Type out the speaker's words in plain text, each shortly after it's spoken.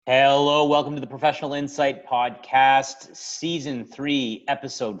Hello, welcome to the Professional Insight Podcast, Season 3,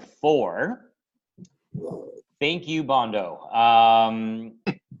 Episode 4. Thank you, Bondo.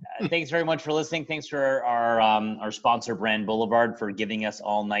 Thanks very much for listening. Thanks for our sponsor, Brand Boulevard, for giving us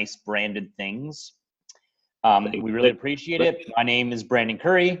all nice branded things. We really appreciate it. My name is Brandon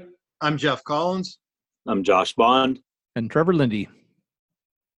Curry. I'm Jeff Collins. I'm Josh Bond. And Trevor Lindy.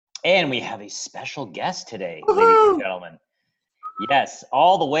 And we have a special guest today, ladies and gentlemen. Yes,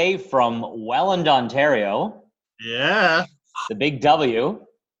 all the way from Welland, Ontario. Yeah. The big W.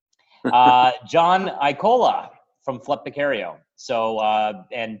 John Icola from Flep Picario. So,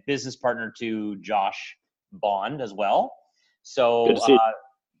 and business partner to Josh Bond as well. So,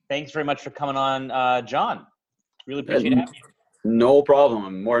 thanks very much for coming on, John. Really appreciate having you. No problem.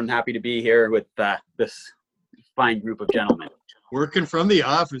 I'm more than happy to be here with this fine group of gentlemen. Working from the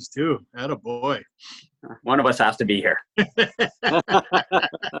office, too. Attaboy. One of us has to be here.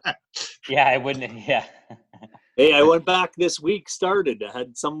 Yeah, I wouldn't. Yeah. Hey, I went back this week, started. I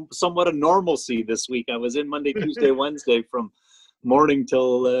had somewhat of normalcy this week. I was in Monday, Tuesday, Wednesday from morning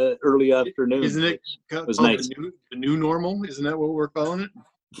till early afternoon. Isn't it was nice. The new normal? Isn't that what we're calling it?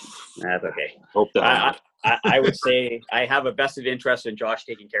 That's okay. Hope that I would say I have a vested interest in Josh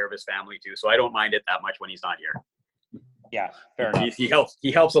taking care of his family too, so I don't mind it that much when he's not here. Yeah, fair enough. He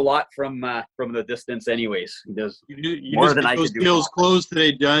helps a lot from the distance, anyways. He does You more just than got I those could do. deals closed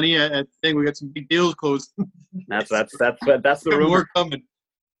today, Johnny. I think we got some big deals closed. That's the rumor. More coming.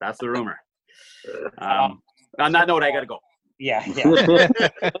 That's the rumor. On that note, I got to go. Yeah. You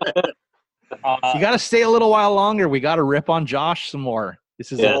got to stay a little while longer. We got to rip on Josh some more.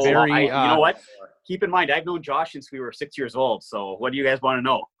 This is a very. You know what? Keep in mind, I've known Josh since we were 6 years old. So, what do you guys want to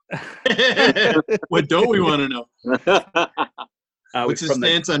know? What don't we want to know? What's his from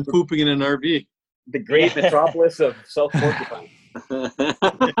stance on pooping in an RV? the great metropolis of South Porcupine.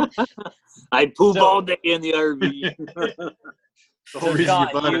 I'd poop all day in the RV. So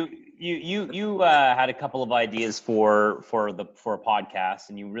John, you had a couple of ideas for a podcast,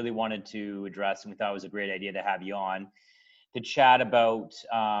 and you really wanted to address, and we thought it was a great idea to have you on to chat about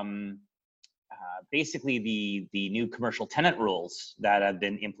basically the new commercial tenant rules that have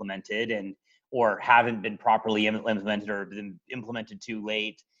been implemented or haven't been properly implemented or been implemented too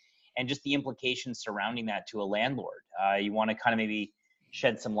late, and just the implications surrounding that to a landlord. You want to kind of maybe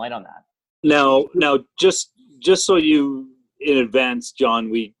shed some light on that? Now, just so you in advance, John,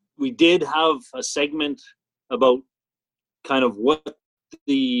 we did have a segment about kind of what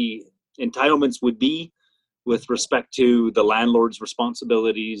the entitlements would be with respect to the landlord's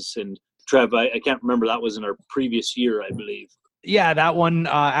responsibilities. And Trev, I can't remember, that was in our previous year, I believe. Yeah, that one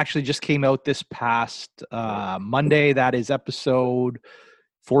actually just came out this past Monday. That is episode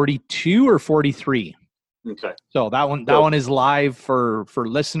 42 or 43. Okay. So that one is live for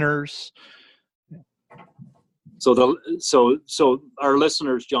listeners. So our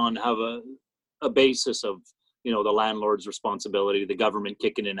listeners, John, have a basis of, the landlord's responsibility, the government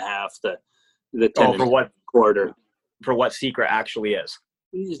kicking in half, the tenant for what quarter. For what secret actually is.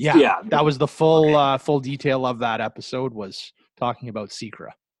 Yeah, that was the full detail of that episode, was talking about Secra.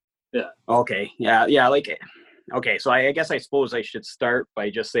 Yeah. Okay. Yeah. Okay. So I guess I suppose I should start by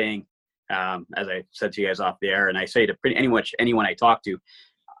just saying, as I said to you guys off the air, and I say to pretty much anyone I talk to,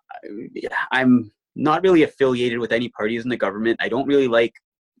 I'm not really affiliated with any parties in the government. I don't really like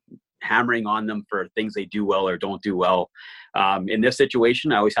hammering on them for things they do well or don't do well. In this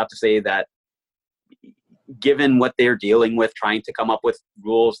situation, I always have to say that given what they're dealing with, trying to come up with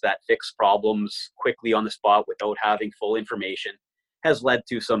rules that fix problems quickly on the spot without having full information has led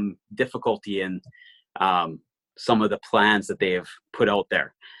to some difficulty in some of the plans that they have put out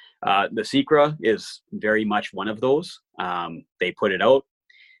there. The Secra is very much one of those. They put it out,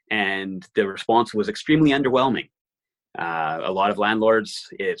 and the response was extremely underwhelming. A lot of landlords,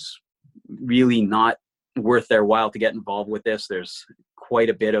 it's really not worth their while to get involved with this. There's quite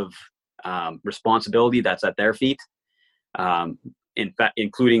a bit of responsibility that's at their feet, in fact,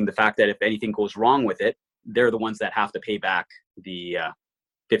 including the fact that if anything goes wrong with it, they're the ones that have to pay back the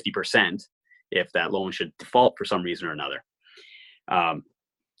 50% if that loan should default for some reason or another.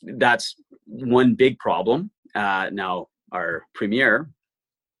 That's one big problem. Now, our premier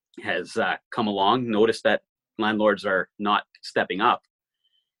has come along, noticed that landlords are not stepping up,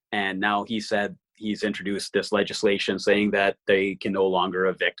 and now he said he's introduced this legislation saying that they can no longer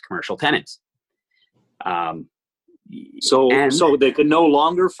evict commercial tenants. So they can no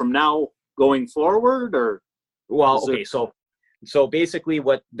longer from now going forward, or? Well, okay. So basically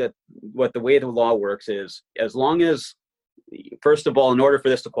what the way the law works is, as long as, first of all, in order for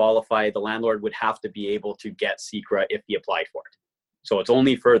this to qualify, the landlord would have to be able to get Secra if he applied for it. So it's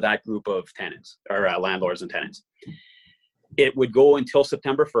only for that group of tenants or landlords and tenants. It would go until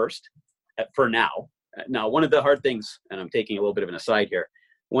September 1st for now. Now, one of the hard things, and I'm taking a little bit of an aside here,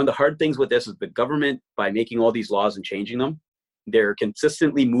 one of the hard things with this is the government, by making all these laws and changing them, they're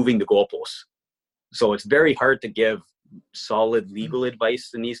consistently moving the goalposts. So it's very hard to give solid legal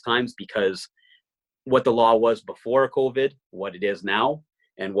advice in these times, because what the law was before COVID, what it is now,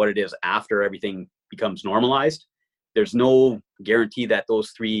 and what it is after everything becomes normalized, there's no guarantee that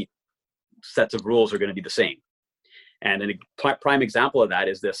those three sets of rules are going to be the same. And a prime example of that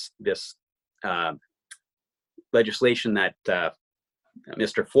is this legislation that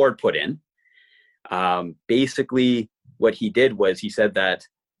Mr. Ford put in. Basically, what he did was he said that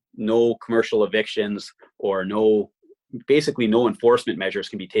no commercial evictions or no enforcement measures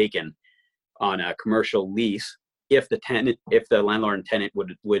can be taken on a commercial lease if the landlord and tenant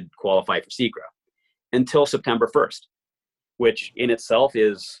would qualify for CECRA until September 1st, which in itself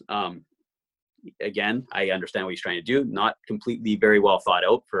is, again, I understand what he's trying to do, not completely very well thought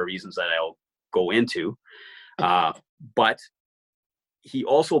out for reasons that I'll go into. But he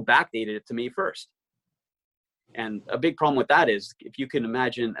also backdated it to May 1st. And a big problem with that is, if you can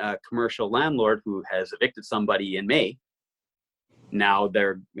imagine a commercial landlord who has evicted somebody in May, now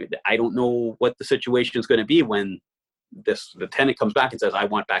I don't know what the situation is going to be when the tenant comes back and says, I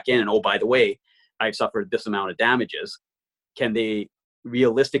want back in, and oh, by the way, I've suffered this amount of damages. Can they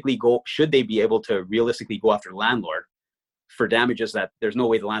realistically should they be able to realistically go after the landlord for damages that there's no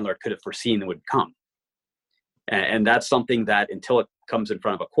way the landlord could have foreseen would come? And that's something that until it comes in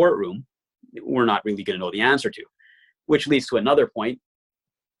front of a courtroom, we're not really going to know the answer to, which leads to another point.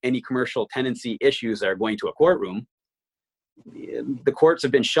 Any commercial tenancy issues that are going to a courtroom, the courts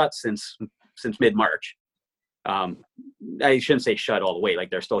have been shut since mid-March. I shouldn't say shut all the way, like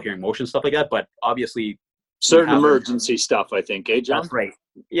they're still hearing motions, stuff like that, but obviously certain emergency stuff, I think, John? That's right.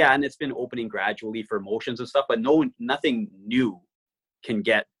 Yeah, and it's been opening gradually for motions and stuff, but nothing new can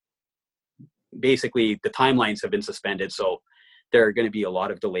get. Basically, the timelines have been suspended, so there are going to be a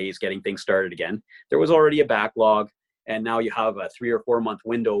lot of delays getting things started again. There was already a backlog, and now you have a 3 or 4 month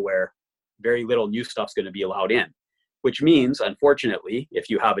window where very little new stuff's going to be allowed in, which means, unfortunately, if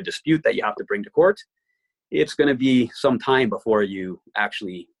you have a dispute that you have to bring to court, it's going to be some time before you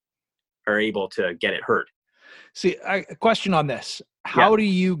actually are able to get it heard. See, a question on this. How do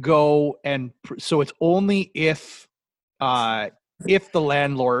you go so it's only if the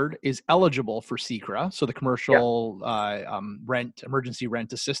landlord is eligible for CECRA, so the commercial emergency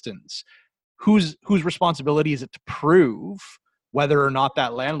rent assistance, whose responsibility is it to prove whether or not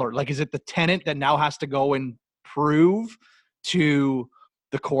that landlord, like, is it the tenant that now has to go and prove to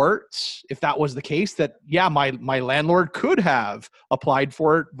the courts, if that was the case, that, yeah, my landlord could have applied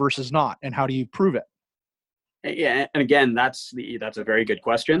for it versus not? And how do you prove it? Yeah, and again, that's a very good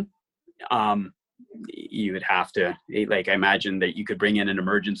question. You would have to, like, I imagine that you could bring in an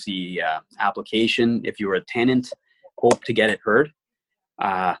emergency application if you were a tenant, hope to get it heard.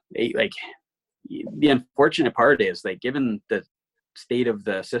 Like, the unfortunate part is, like, given the state of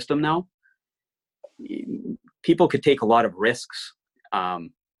the system now, people could take a lot of risks,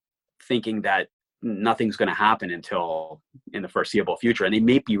 thinking that nothing's going to happen until in the foreseeable future, and they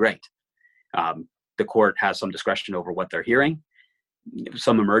may be right. The court has some discretion over what they're hearing,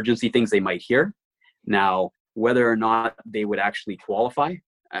 some emergency things they might hear. Now, whether or not they would actually qualify,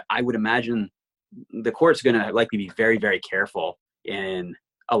 I would imagine the court's going to likely be very, very careful in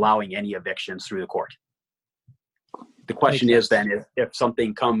allowing any evictions through the court. The question is then, if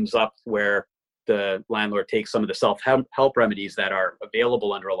something comes up where the landlord takes some of the self-help remedies that are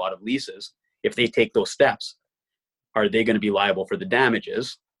available under a lot of leases, if they take those steps, are they going to be liable for the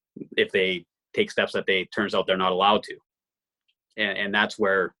damages if they take steps that turns out they're not allowed to? And that's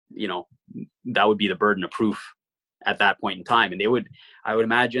where, that would be the burden of proof at that point in time. And I would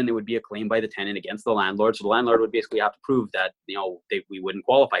imagine it would be a claim by the tenant against the landlord. So the landlord would basically have to prove that, we wouldn't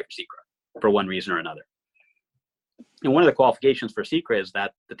qualify for CECRA for one reason or another. And one of the qualifications for CECRA is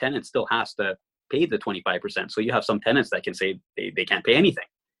that the tenant still has to pay the 25%. So you have some tenants that can say they can't pay anything,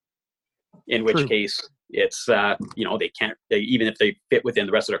 in which case it's, they can't, even if they fit within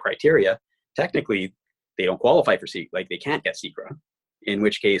the rest of their criteria, technically they don't qualify for CECRA, like they can't get CECRA, in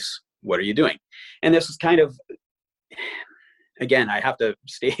which case, what are you doing? And this is kind of, again, I have to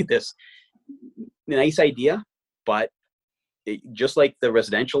state this, nice idea, but just like the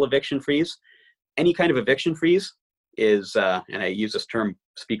residential eviction freeze, any kind of eviction freeze is, and I use this term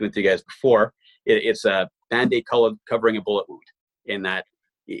speaking with you guys before, it's a Band-Aid covering a bullet wound, in that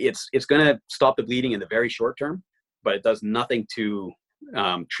it's going to stop the bleeding in the very short term, but it does nothing to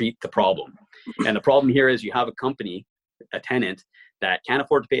treat the problem. And the problem here is you have a company, a tenant, that can't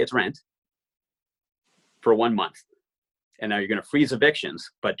afford to pay its rent for 1 month. And now you're going to freeze evictions.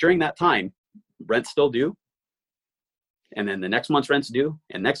 But during that time, rent's still due. And then the next month's rent's due.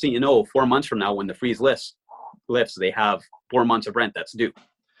 And next thing you know, 4 months from now, when the freeze lifts, they have 4 months of rent that's due.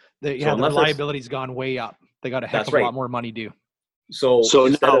 Their unless there's- liability's gone way up. They got a heck That's of a right. lot more money due. So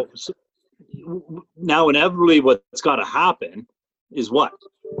instead now, of- now inevitably what's got to happen is what?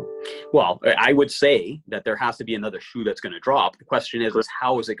 well, I would say that there has to be another shoe that's going to drop. The question is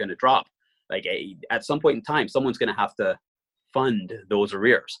how is it going to drop? Like at some point in time, someone's going to have to fund those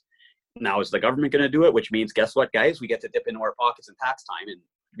arrears. Now, is the government going to do it? Which means, guess what, guys? We get to dip into our pockets in tax time and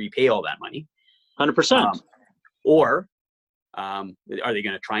repay all that money. 100%. Or are they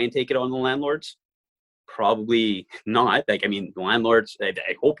going to try and take it on the landlords? Probably not. Like, I mean, the landlords, I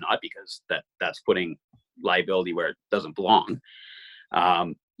hope not, because that's putting liability where it doesn't belong.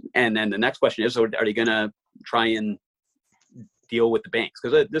 And then the next question is, are they going to try and deal with the banks?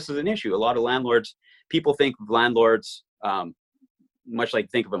 Because this is an issue. A lot of landlords, people think of landlords, much like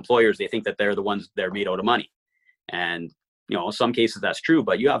think of employers, they think that they're the ones that are made out of money. And, in some cases that's true,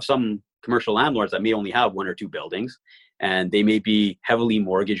 but you have some commercial landlords that may only have 1 or 2 buildings, and they may be heavily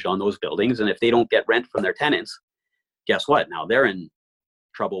mortgaged on those buildings. And if they don't get rent from their tenants, guess what? Now they're in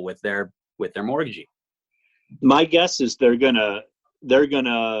trouble with their mortgagee. My guess is they're gonna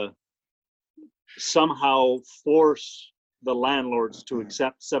somehow force the landlords to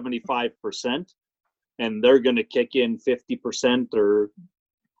accept 75%, and they're gonna kick in 50% or.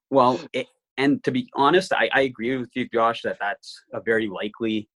 Well, and to be honest, I agree with you, Josh, that that's a very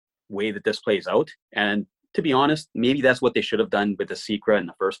likely way that this plays out. And to be honest, maybe that's what they should have done with the SECRA in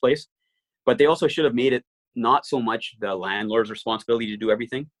the first place. But they also should have made it not so much the landlord's responsibility to do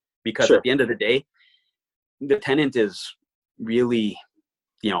everything, because Sure. at the end of the day, the tenant is really,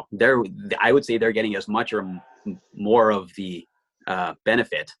 I would say they're getting as much or more of the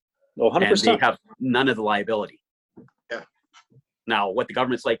benefit, Oh, and 100%. they have none of the liability. Yeah. Now, what the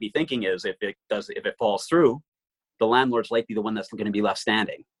government's likely thinking is if it falls through, the landlord's likely the one that's going to be left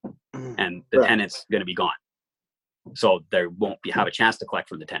standing, and the Right. tenant's going to be gone. So there won't have a chance to collect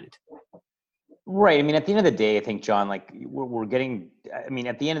from the tenant. Right. I mean, at the end of the day, I think, John, like we're getting, I mean,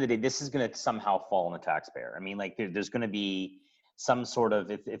 at the end of the day, this is going to somehow fall on the taxpayer. I mean, like there's going to be some sort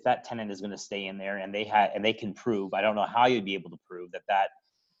of, if that tenant is going to stay in there and they can prove, I don't know how you'd be able to prove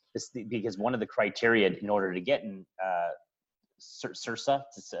because one of the criteria in order to get in CERSA,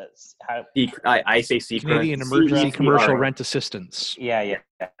 I say secret. Canadian Emergency CECRA. Commercial Rent Assistance. yeah.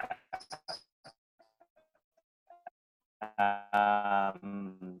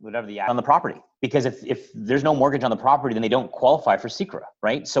 Whatever the on the property, because if there's no mortgage on the property, then they don't qualify for SECRA,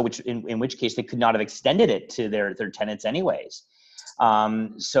 right? So in which case they could not have extended it to their tenants anyways.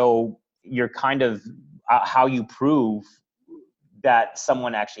 So you're kind of how you prove that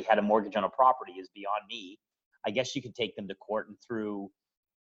someone actually had a mortgage on a property is beyond me. I guess you could take them to court, and through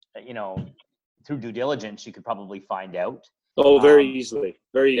due diligence, you could probably find out. Oh, very easily,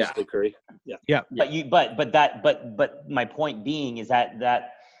 Curry. Yeah. But my point being is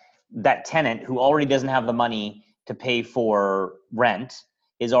that tenant who already doesn't have the money to pay for rent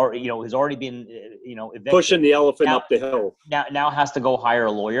has already been evicted. Pushing the elephant up the hill. Now has to go hire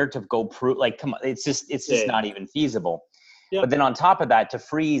a lawyer to go prove, like, come on, it's just not even feasible. Yeah. But then on top of that, to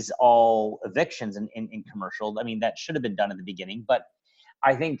freeze all evictions in commercial, I mean, that should have been done at the beginning. But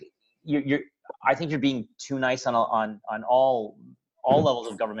I think you're being too nice on all levels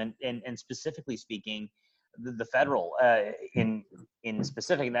of government, and specifically speaking, the federal in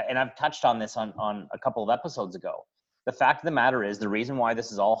specific. And I've touched on this on a couple of episodes ago. The fact of the matter is, the reason why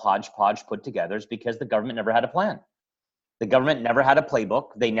this is all hodgepodge put together is because the government never had a plan. The government never had a playbook.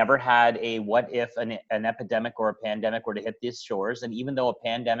 They never had a what if an epidemic or a pandemic were to hit these shores. And even though a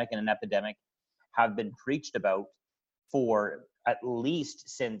pandemic and an epidemic have been preached about for at least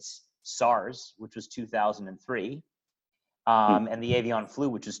since SARS, which was 2003, and the avian flu,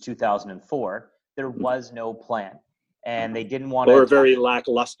 which was 2004, there was no plan. And they didn't want to. Or a very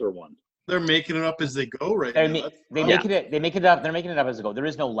lackluster one. They're making it up as they go right They now. make it up. They're making it up as they go. There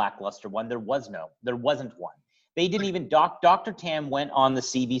is no lackluster one. There wasn't one. They didn't even. Dr. Tam went on the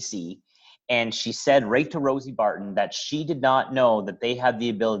CBC, and she said right to Rosie Barton that she did not know that they had the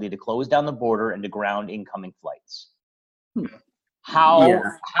ability to close down the border and to ground incoming flights.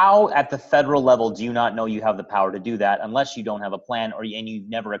 How at the federal level do you not know you have the power to do that unless you don't have a plan and you've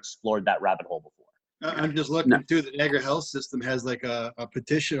never explored that rabbit hole before? I'm just looking too. The Niagara Health System has like a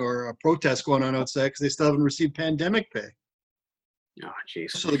petition or a protest going on outside because they still haven't received pandemic pay. Oh,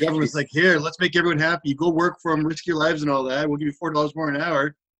 jeez. So the government's like, here, let's make everyone happy. You go work for them, risk your lives and all that. We'll give you $4 more an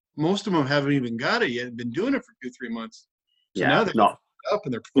hour. Most of them haven't even got it yet. Been doing it for 2-3 months. So now they're up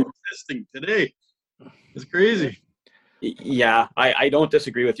and they're protesting today. It's crazy. Yeah, I don't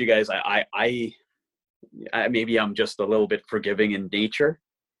disagree with you guys. I maybe I'm just a little bit forgiving in nature.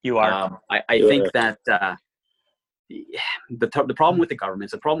 You are. I think that the problem with the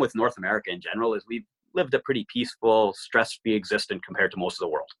governments, the problem with North America in general, is we've lived a pretty peaceful, stress-free existence compared to most of the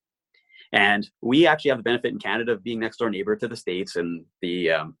world. And we actually have the benefit in Canada of being next door neighbor to the States and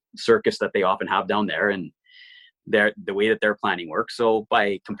the circus that they often have down there and the way that their planning works. So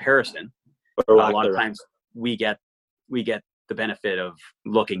by comparison, a lot of times we get the benefit of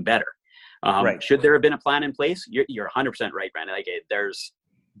looking better. Right. Should there have been a plan in place? You're 100% right, Brandon. Like, there's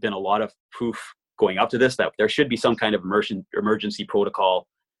been a lot of proof going up to this that there should be some kind of emergency protocol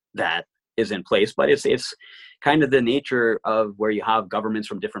that is in place, but it's kind of the nature of where you have governments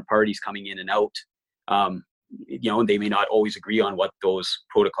from different parties coming in and out. And they may not always agree on what those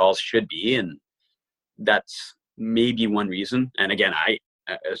protocols should be, and that's maybe one reason. And again,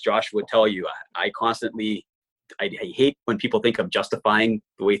 as Josh would tell you, I hate when people think I'm justifying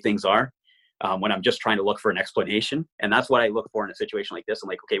the way things are, when I'm just trying to look for an explanation. And that's what I look for in a situation like this. I'm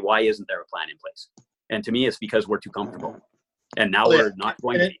like, okay, why isn't there a plan in place? And to me, it's because we're too comfortable. And now we're not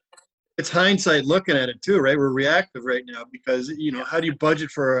going to be. It's hindsight looking at it too, right? We're reactive right now because, how do you budget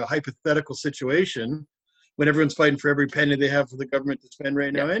for a hypothetical situation when everyone's fighting for every penny they have for the government to spend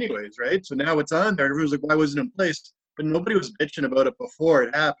right now anyways, right? So now it's on there. Everyone's like, why wasn't it in place? But nobody was bitching about it before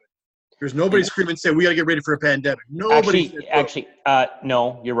it happened. There's nobody screaming saying, we got to get ready for a pandemic. Nobody. Actually,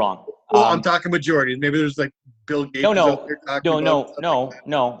 no, you're wrong. Well, I'm talking majority. Maybe there's like Bill Gates. No.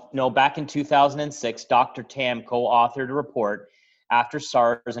 Back in 2006, Dr. Tam co-authored a report after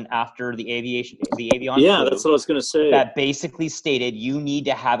SARS and after the avian Yeah, flu, that's what I was going to say. that basically stated you need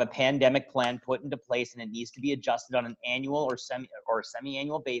to have a pandemic plan put into place, and it needs to be adjusted on an annual or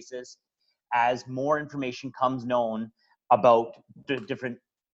semi-annual basis as more information comes known about the different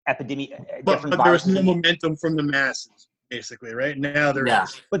But there was no momentum from the masses, basically, right? Now there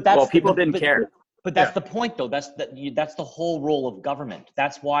is. But that's people didn't care. But that's the point, though. That's the whole role of government.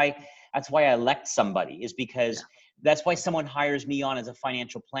 That's why I elect somebody, is because that's why someone hires me on as a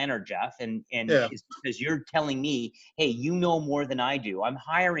financial planner, Jeff, and it's because you're telling me, hey, you know more than I do. I'm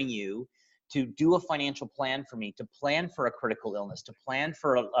hiring you to do a financial plan for me, to plan for a critical illness, to plan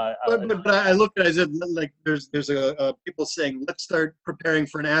for But I look at it as like there's people saying, let's start preparing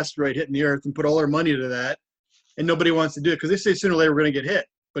for an asteroid hitting the Earth and put all our money to that, and nobody wants to do it because they say sooner or later we're going to get hit,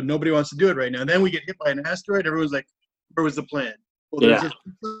 but nobody wants to do it right now. And then we get hit by an asteroid, everyone's like, where was the plan? Well, there's a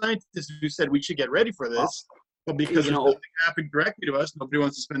scientist who said we should get ready for this, but because nothing happened directly to us, nobody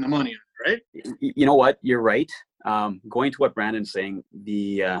wants to spend the money on it, right? You know what? You're right. Going to what Brandon's saying,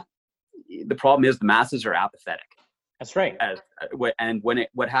 the problem is the masses are apathetic. That's right. And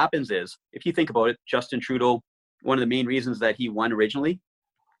what happens is, if you think about it, Justin Trudeau, one of the main reasons that he won originally,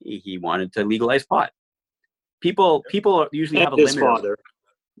 he wanted to legalize pot. People usually have a limit.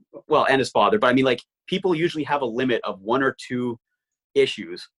 And his father. But I mean, like, people usually have a limit of one or two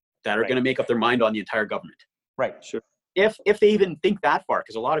issues that are going to make up their mind on the entire government. Right. Sure. If they even think that far,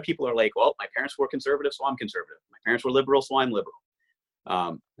 because a lot of people are like, well, my parents were conservative, so I'm conservative. My parents were liberal, so I'm liberal.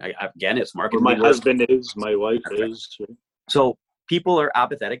 Again, it's market. My husband is, my wife is. So people are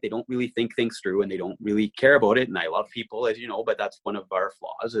apathetic. They don't really think things through, and they don't really care about it. And I love people, as you know, but that's one of our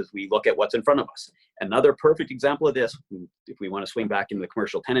flaws, is we look at what's in front of us. Another perfect example of this, if we want to swing back into the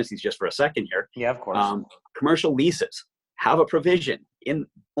commercial tenancies just for a second here. Yeah, of course. Commercial leases have a provision in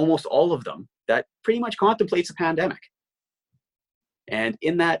almost all of them that pretty much contemplates a pandemic. And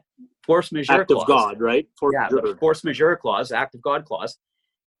in that force majeure clause, Act of God, right? The force majeure clause, Act of God clause,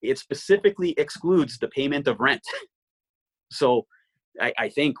 it specifically excludes the payment of rent. So I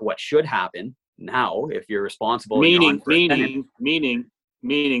think what should happen now, if you're responsible, meaning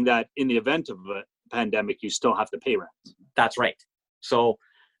that in the event of a pandemic, you still have to pay rent. That's right. So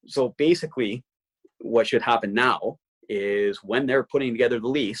basically, what should happen now is when they're putting together the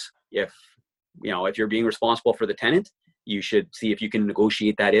lease, if you're being responsible for the tenant, you should see if you can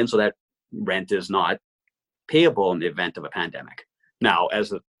negotiate that in so that rent is not payable in the event of a pandemic. Now,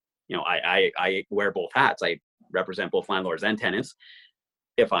 I wear both hats. I represent both landlords and tenants.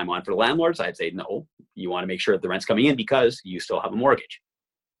 If I'm on for the landlords, I'd say, no, you want to make sure that the rent's coming in because you still have a mortgage.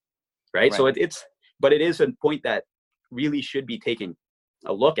 Right? So it is a point that really should be taken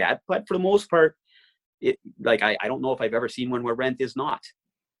a look at. But for the most part, I don't know if I've ever seen one where rent is not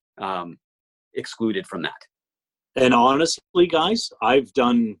excluded from that. And honestly, guys, I've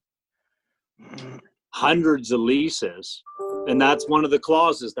done hundreds of leases, and that's one of the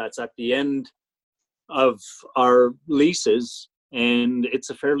clauses that's at the end of our leases, and it's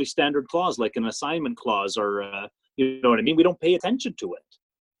a fairly standard clause, like an assignment clause or You know what I mean? We don't pay attention to it.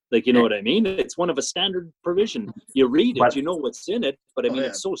 Like, you know what I mean? It's one of a standard provision. You read it, But- you know what's in it, but I mean, yeah.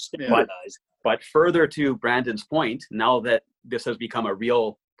 it's so standardized. But further to Brandon's point, now that this has become a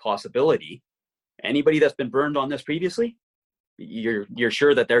real possibility, anybody that's been burned on this previously, you're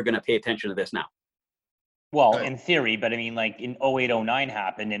sure that they're going to pay attention to this now. Well, Right. in theory, but I mean, like in 0809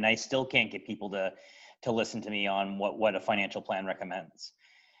 happened, and I still can't get people to listen to me on what a financial plan recommends,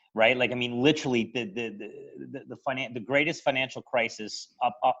 right? Like, I mean, literally, the greatest financial crisis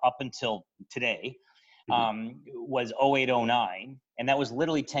up until today was 0809, and that was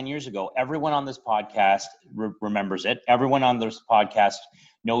literally 10 years ago. Everyone on this podcast remembers it. Everyone on this podcast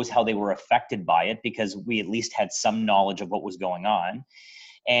knows how they were affected by it because we at least had some knowledge of what was going on.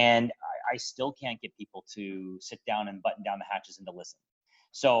 And I still can't get people to sit down and button down the hatches and to listen.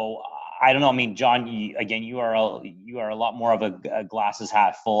 So I don't know. I mean, John, you are a lot more of a glasses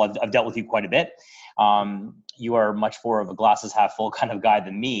half full. I've dealt with you quite a bit. You are much more of a glasses half full kind of guy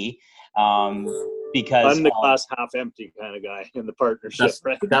than me. Because I'm the glass half empty kind of guy in the partnership,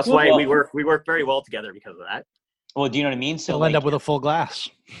 right? That's why we work very well together because of that. Well, do you know what I mean? So They'll end up with a full glass.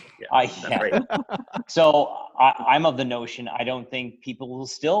 Yeah, that's yeah. right. So I'm of the notion I don't think people will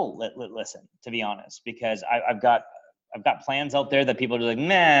still listen, to be honest, because I've got plans out there that people are like,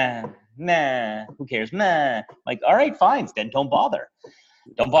 nah, who cares? Nah. Like, all right, fine, then don't bother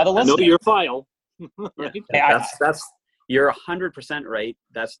listening. Know your file. Right? That's you're 100% right.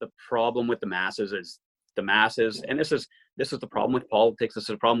 That's the problem with the masses and this is the problem with politics. This is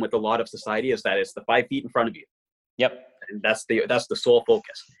the problem with a lot of society is that it's the 5 feet in front of you. Yep. And that's the sole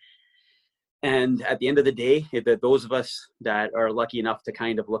focus. And at the end of the day, those of us that are lucky enough to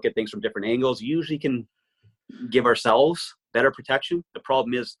kind of look at things from different angles usually can give ourselves better protection. The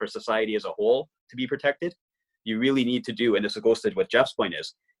problem is for society as a whole to be protected, you really need to do, and this goes to what Jeff's point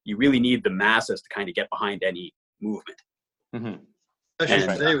is, you really need the masses to kind of get behind any movement. Mm-hmm. Especially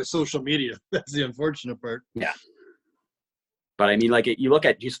And- today with social media. That's the unfortunate part. But I mean, like you look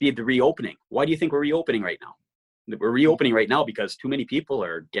at just the reopening. Why do you think we're reopening right now? We're reopening right now because too many people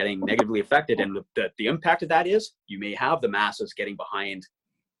are getting negatively affected, and the impact of that is you may have the masses getting behind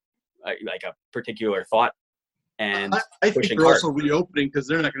like a particular thought and I think pushing they're hard. also reopening because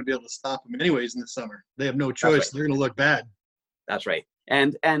they're not going to be able to stop them anyways in the summer. They have no choice. right. They're going to look bad. That's right.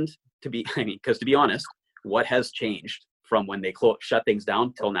 And to be honest, what has changed from when they shut things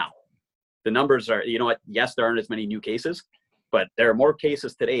down till now? The numbers are, you know what? Yes, there aren't as many new cases, but there are more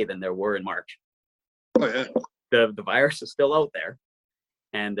cases today than there were in March. Oh yeah, The virus is still out there,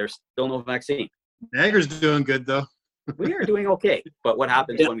 and there's still no vaccine. Niagara's doing good though. We are doing okay, but what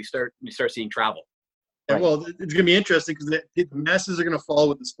happens when we start seeing travel? Yeah, Right. well, it's going to be interesting because the masses are going to follow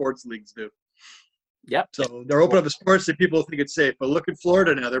what the sports leagues do. Yep. So they're opening up the sports that people think it's safe. But look at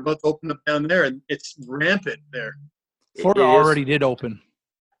Florida now; they're about to open up down there, and it's rampant there. Florida It is- already did open.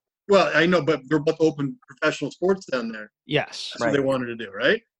 Well, I know, but they're about to open professional sports down there. Yes. That's what they wanted to do,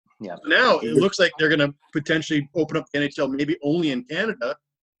 right? Yeah. So now it looks like they're going to potentially open up the NHL, maybe only in Canada,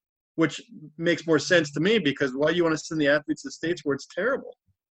 which makes more sense to me because why do you want to send the athletes to the States where it's terrible?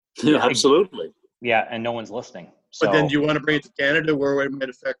 Yeah, absolutely. Yeah, and no one's listening. So But then do you want to bring it to Canada where it might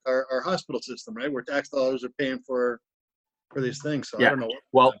affect our hospital system, right? Where tax dollars are paying for these things. So Yeah. I don't know.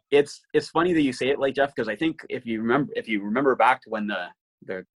 Well, it's funny that you say it like Jeff, because I think if you remember back to when the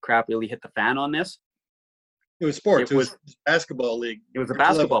crap really hit the fan on this, It was sports. It It was basketball league. it was a Which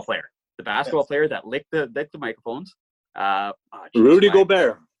level? basketball player. The basketball player that licked the microphones. Rudy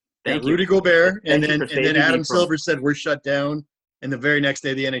Gobert. Thank Yeah, you. Rudy Gobert, Thank and you then for and then saving me Adam from- Silver said we're shut down, and the very next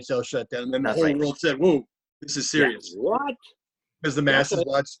day the NHL shut down, and then the That's whole right. world said, "Whoa, this is serious," What? because the masses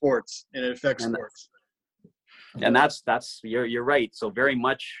watch sports and it affects And- sports. And that's you're right. So very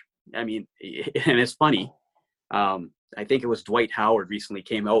much. I mean, and it's funny. I think it was Dwight Howard recently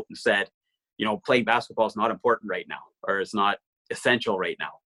came out and said, playing basketball is not important right now, or it's not essential right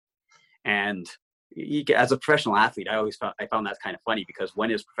now. And as a professional athlete, I found that kind of funny because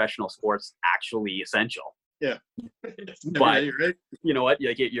when is professional sports actually essential? But- You're right. You know what?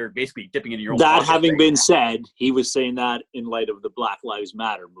 You're basically dipping into your own. That pocket having right been now. said, he was saying that in light of the Black Lives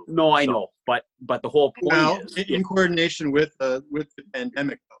Matter movement. No, I So- know, but the whole point Well, is, in coordination with the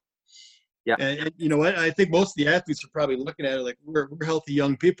pandemic, though. Yeah. And you know what? I think most of the athletes are probably looking at it like we're healthy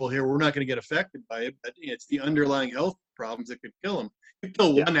young people here. We're not going to get affected by it, but it's the underlying health problems that could kill them. You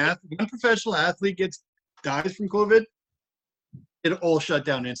kill one professional athlete dies from COVID, it all shut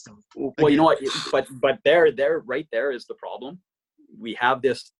down instantly. well, you know what? But there right there is the problem. We have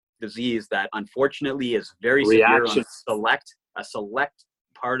this disease that unfortunately is very severe Reaction. on a select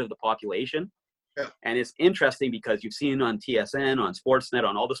part of the population. Yeah. And it's interesting because you've seen on TSN, on Sportsnet,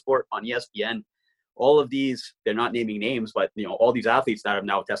 on all the sport, on ESPN, all of these, they're not naming names, but all these athletes that have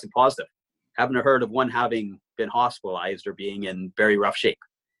now tested positive. Haven't heard of one having been hospitalized or being in very rough shape.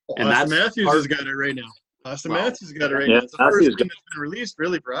 And Austin Matthews has got it right now. Austin Matthews has got it right now. It's the first thing that's been released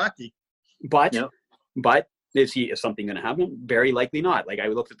really for hockey. But is something going to happen? Very likely not. Like I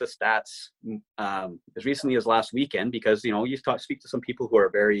looked at the stats as recently as last weekend because you speak to some people who are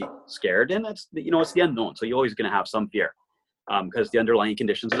very scared, and it's it's the unknown. So you're always going to have some fear because the underlying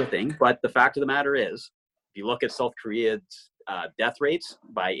conditions is a thing. But the fact of the matter is, if you look at South Korea's death rates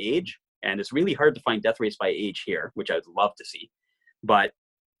by age, and it's really hard to find death rates by age here, which I'd love to see, but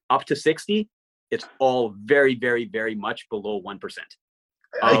up to 60, it's all very, very, very much below 1%.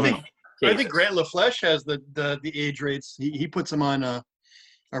 I think Grant LaFlèche has the age rates. He puts them on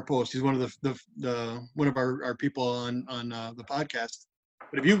our post. He's one of the one of our people on the podcast.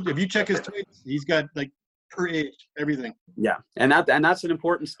 But if you check his tweets, he's got like per age everything. Yeah, and that's an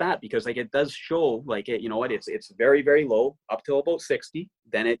important stat because like it does show like it's very, very low up to about 60.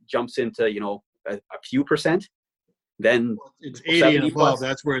 Then it jumps into a few percent. Then it's 80 and above. Plus.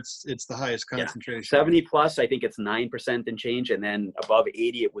 That's where it's the highest concentration. 70 plus, I think it's 9% and change, and then above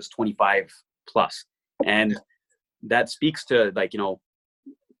 80, it was 25 plus. And that speaks to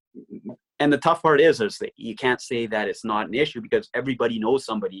and the tough part is that you can't say that it's not an issue because everybody knows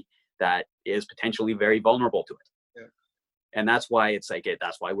somebody that is potentially very vulnerable to it. Yeah. And that's why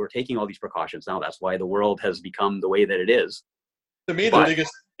that's why we're taking all these precautions now. That's why the world has become the way that it is. To me, the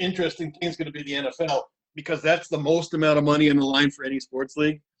biggest interesting thing is going to be the NFL. Because that's the most amount of money in the line for any sports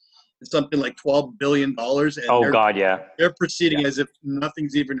league. It's something like $12 billion. And they're proceeding as if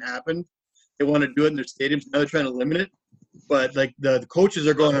nothing's even happened. They want to do it in their stadiums. Now they're trying to limit it. But like the coaches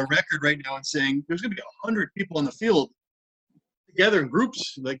are going on record right now and saying there's going to be 100 people on the field together in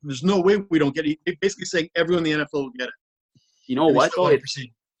groups. Like there's no way we don't get it. They're basically saying everyone in the NFL will get it. You know what? Though,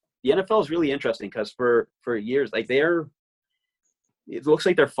 the NFL is really interesting because for years, like it looks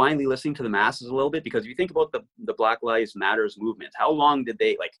like they're finally listening to the masses a little bit because if you think about the Black Lives Matters movement, how long did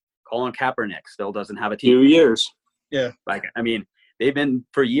they Colin Kaepernick still doesn't have a team? 2 years. Yeah. They've been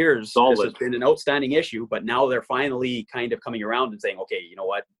for years. Solid. This has been an outstanding issue, but now they're finally kind of coming around and saying, okay, you know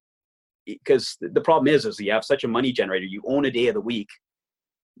what? Because the problem is you have such a money generator. You own a day of the week.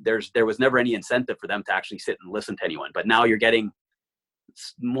 There was never any incentive for them to actually sit and listen to anyone, but now you're getting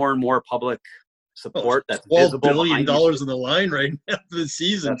more and more public support that's $12 billion in the line right now for the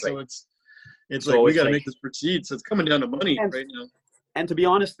season. Right. So it's we got to make this proceed. So it's coming down to money right now. And to be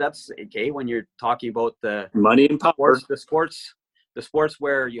honest, that's okay when you're talking about the money and power. The sports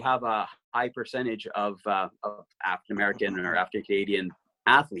where you have a high percentage of African American or African Canadian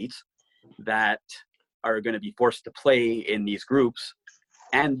athletes that are going to be forced to play in these groups,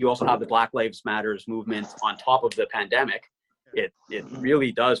 and you also have the Black Lives Matters movement on top of the pandemic. It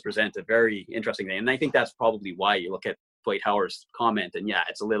really does present a very interesting thing. And I think that's probably why you look at Dwight Howard's comment. And yeah,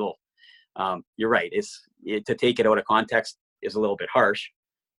 it's a little, you're right. To take it out of context is a little bit harsh,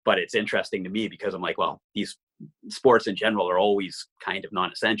 but it's interesting to me because I'm like, well, these sports in general are always kind of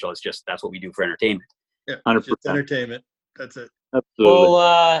non-essential. It's just, that's what we do for entertainment. Yeah, 100%. It's entertainment. That's it. Absolutely.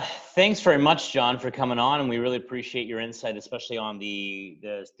 Well, thanks very much, John, for coming on, and we really appreciate your insight, especially on the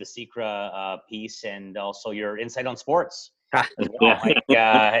SECRA piece and also your insight on sports. As well.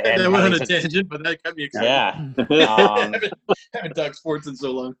 And went on a tangent, but that got me excited. Yeah. Haven't talked sports in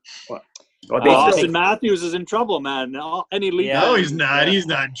so long. Austin Matthews is in trouble, man. No, he's not. He's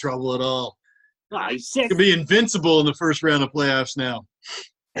not in trouble at all. He's sick. He could be invincible in the first round of playoffs now.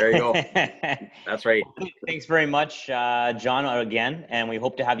 There you go. That's right. Thanks very much, John, again, and we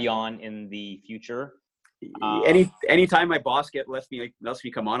hope to have you on in the future. Anytime my boss lets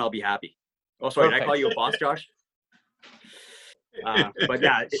me come on, I'll be happy. Oh, sorry, Perfect. Did I call you a boss, Josh? But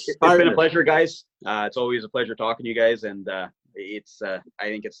yeah, it's been a pleasure, guys. It's always a pleasure talking to you guys, and I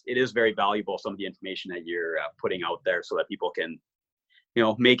think it is very valuable, some of the information that you're putting out there, so that people can,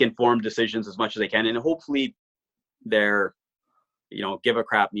 make informed decisions as much as they can, and hopefully their, give a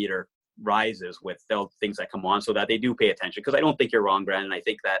crap meter rises with the things that come on, so that they do pay attention. Because I don't think you're wrong, Brandon. I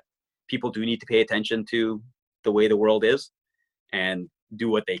think that people do need to pay attention to the way the world is, and do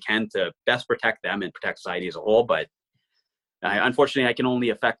what they can to best protect them and protect society as a whole. But unfortunately, I can only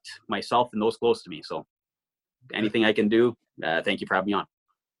affect myself and those close to me. So anything I can do, thank you for having me on.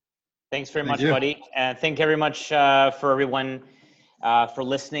 Thanks very much, buddy. And thank you very much for everyone for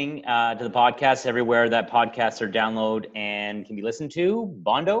listening to the podcast everywhere that podcasts are downloaded and can be listened to.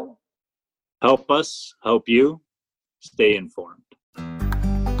 Bondo? Help us, help you. Stay informed.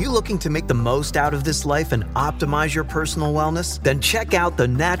 You looking to make the most out of this life and optimize your personal wellness? Then check out the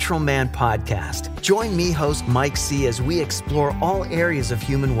Natural Man Podcast. Join me, host Mike C., as we explore all areas of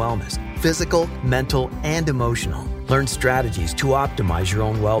human wellness, physical, mental, and emotional. Learn strategies to optimize your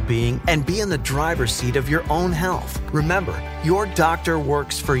own well-being and be in the driver's seat of your own health. Remember, your doctor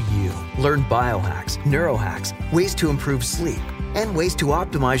works for you. Learn biohacks, neurohacks, ways to improve sleep, and ways to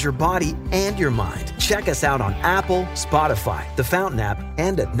optimize your body and your mind. Check us out on Apple, Spotify, the Fountain app,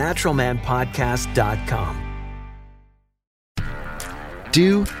 and at naturalmanpodcast.com.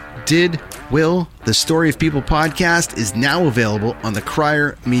 Do, Did, Will, the Story of People podcast is now available on the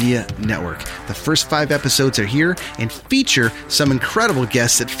Crier Media Network. The first 5 episodes are here and feature some incredible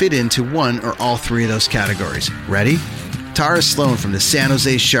guests that fit into one or all 3 of those categories. Ready? Tara Sloan from the San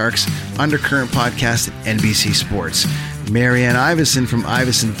Jose Sharks, Undercurrent podcast at NBC Sports. Marianne Iveson from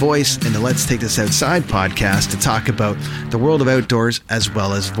Iveson Voice and the Let's Take This Outside podcast to talk about the world of outdoors as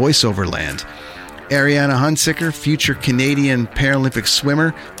well as voiceover land. Ariana Hunsicker, future Canadian Paralympic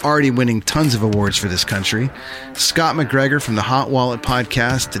swimmer, already winning tons of awards for this country. Scott McGregor from the Hot Wallet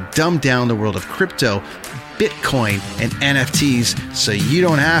podcast to dumb down the world of crypto, Bitcoin, and NFTs so you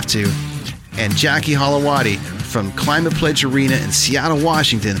don't have to. And Jackie Holowati from Climate Pledge Arena in Seattle,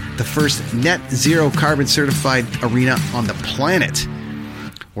 Washington, the first net zero carbon certified arena on the planet.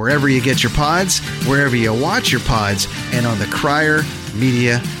 Wherever you get your pods, wherever you watch your pods, and on the Crier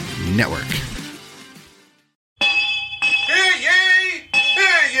Media Network.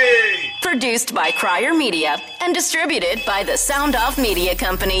 Produced by Crier Media and distributed by the Sound Off Media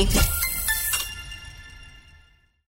Company.